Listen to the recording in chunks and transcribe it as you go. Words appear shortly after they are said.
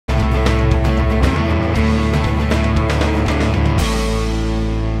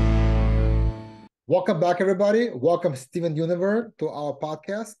Welcome back, everybody. Welcome, Stephen Yuniver, to our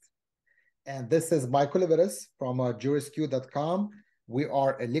podcast. And this is Michael Leveris from JurisQ.com. We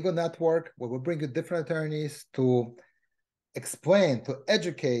are a legal network where we bring you different attorneys to explain, to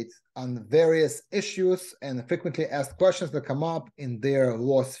educate on various issues and frequently asked questions that come up in their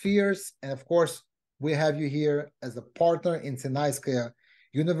law spheres. And of course, we have you here as a partner in Sinayskaya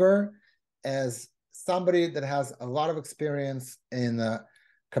Yuniver, as somebody that has a lot of experience in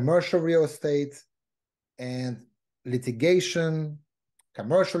commercial real estate and litigation,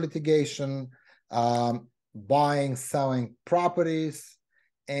 commercial litigation, buying, selling properties.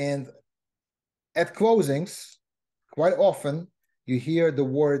 And at closings, quite often you hear the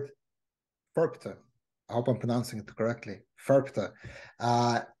word FIRPTA. I hope I'm pronouncing it correctly. FIRPTA.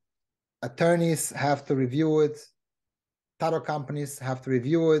 Attorneys have to review it. Title companies have to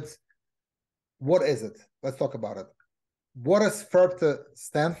review it. What is it? Let's talk about it. What does FIRPTA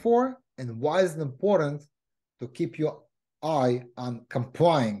stand for, and why is it important to keep your eye on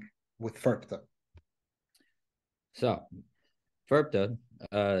complying with FIRPTA? So, FIRPTA,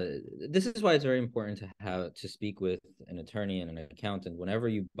 this is why it's very important to speak with an attorney and an accountant whenever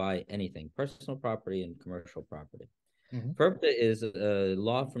you buy anything, personal property and commercial property. FIRPTA is a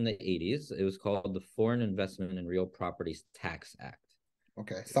law from the 80s. It was called the Foreign Investment in Real Properties Tax Act.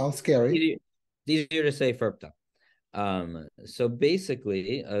 Okay, sounds scary. Easier to say FIRPTA. So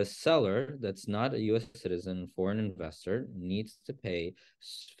basically, a seller that's not a U.S. citizen, foreign investor, needs to pay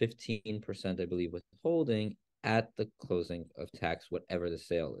 15%, I believe, withholding at the closing of tax, whatever the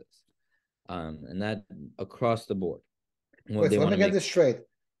sale is. And that across the board. Wait, so let me get this straight.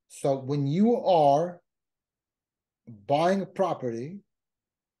 So when you are buying a property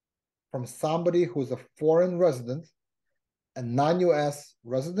from somebody who's a foreign resident, a non-U.S.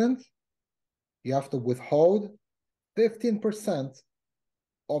 resident, you have to withhold 15%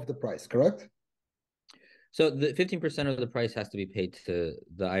 of the price, correct? So the 15% of the price has to be paid to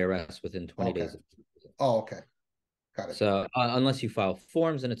the IRS within 20 days. Oh, okay. Got it. So unless you file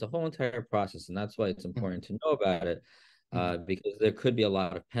forms, and it's a whole entire process, and that's why it's important to know about it, because there could be a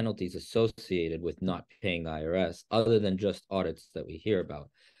lot of penalties associated with not paying the IRS, other than just audits that we hear about,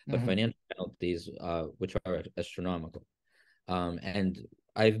 but financial penalties, which are astronomical. And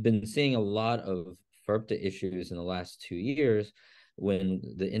I've been seeing a lot of FIRPTA issues in the last 2 years when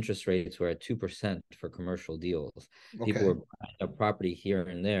the interest rates were at 2% for commercial deals. People were buying a property here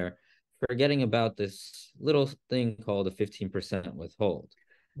and there, forgetting about this little thing called a 15% withhold.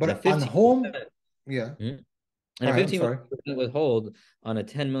 But on home, yeah. And a 15% withhold on a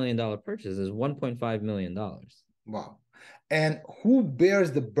 $10 million purchase is $1.5 million. Wow. And who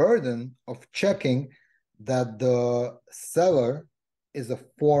bears the burden of checking that the seller is a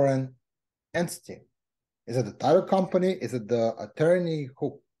foreign entity? Is it the title company? Is it the attorney?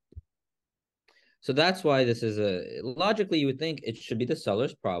 Who? So that's why this is logically, you would think it should be the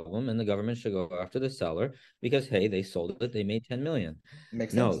seller's problem and the government should go after the seller because, hey, they sold it, they made 10 million.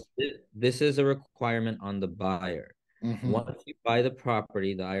 Makes sense. No, this is a requirement on the buyer. Once you buy the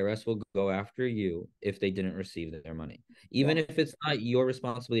property, the IRS will go after you if they didn't receive their money. Even if it's not your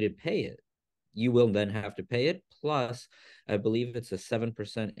responsibility to pay it, you will then have to pay it. Plus, I believe it's a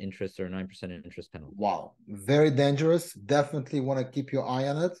 7% interest or 9% interest penalty. Wow. Very dangerous. Definitely want to keep your eye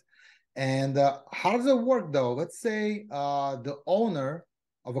on it. And how does it work, though? Let's say the owner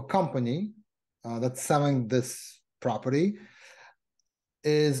of a company that's selling this property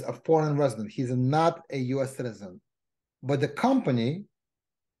is a foreign resident. He's not a U.S. citizen. But the company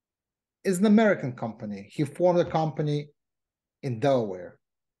is an American company. He formed a company in Delaware.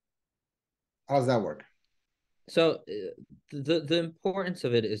 How does that work? So the importance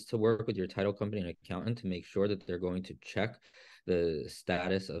of it is to work with your title company and accountant to make sure that they're going to check the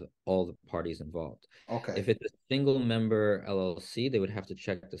status of all the parties involved. Okay. If it's a single member LLC, they would have to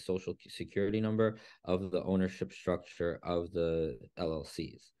check the social security number of the ownership structure of the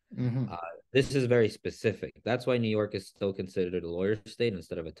LLCs. This is very specific. That's why New York is still considered a lawyer state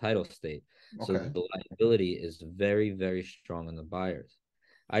instead of a title state. So the liability is very, very strong on the buyers.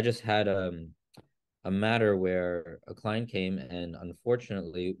 I just had a matter where a client came, and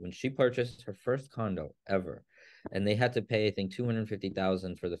unfortunately, when she purchased her first condo ever, and they had to pay, I think,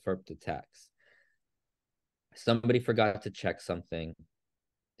 $250,000 for the FIRPTA tax. Somebody forgot to check something.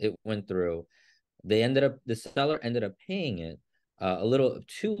 It went through. The seller ended up paying it a little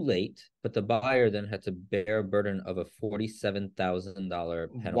too late, but the buyer then had to bear a burden of a $47,000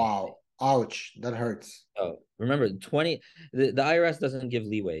 penalty. Wow. Ouch, that hurts. Oh, remember, the IRS doesn't give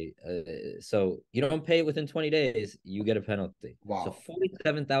leeway. So you don't pay it within 20 days, you get a penalty. Wow. So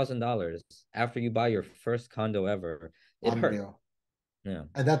 $47,000 after you buy your first condo ever, it hurt. Yeah.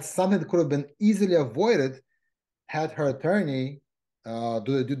 And that's something that could have been easily avoided had her attorney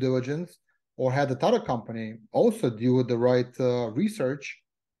do the due diligence, or had the title company also do the right research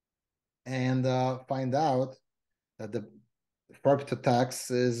and find out that the FIRPTA tax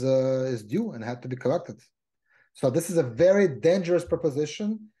is due and had to be collected. So this is a very dangerous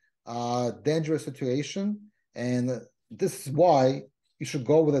proposition, dangerous situation, and this is why you should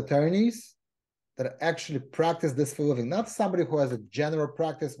go with attorneys that actually practice this for a living, not somebody who has a general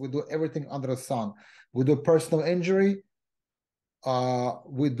practice. We do everything under the sun. We do personal injury,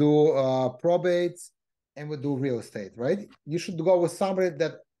 we do probates, and we do real estate, right? You should go with somebody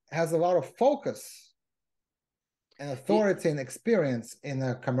that has a lot of focus and authority and experience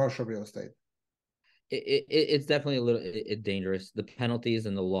in commercial real estate. It's definitely a little dangerous. The penalties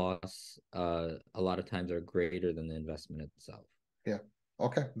and the loss a lot of times are greater than the investment itself. Yeah.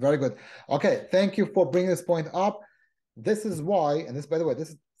 Okay. Very good. Okay. Thank you for bringing this point up. This is why, and this, by the way, this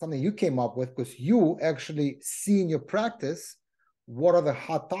is something you came up with because you actually see in your practice what are the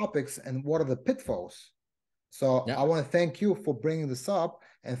hot topics and what are the pitfalls. So Yeah. I want to thank you for bringing this up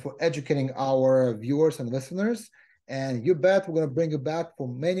and for educating our viewers and listeners. And you bet we're going to bring you back for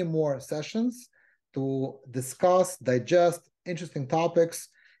many more sessions to discuss, digest interesting topics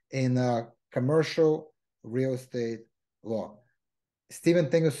in commercial real estate law. Steven,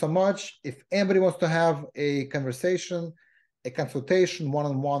 thank you so much. If anybody wants to have a conversation, a consultation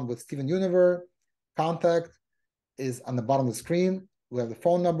one-on-one with Steven Yuniver, contact is on the bottom of the screen. We have the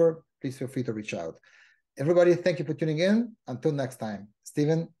phone number. Please feel free to reach out. Everybody, thank you for tuning in. Until next time.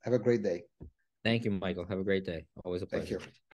 Steven, have a great day. Thank you, Michael. Have a great day. Always a pleasure. Thank you.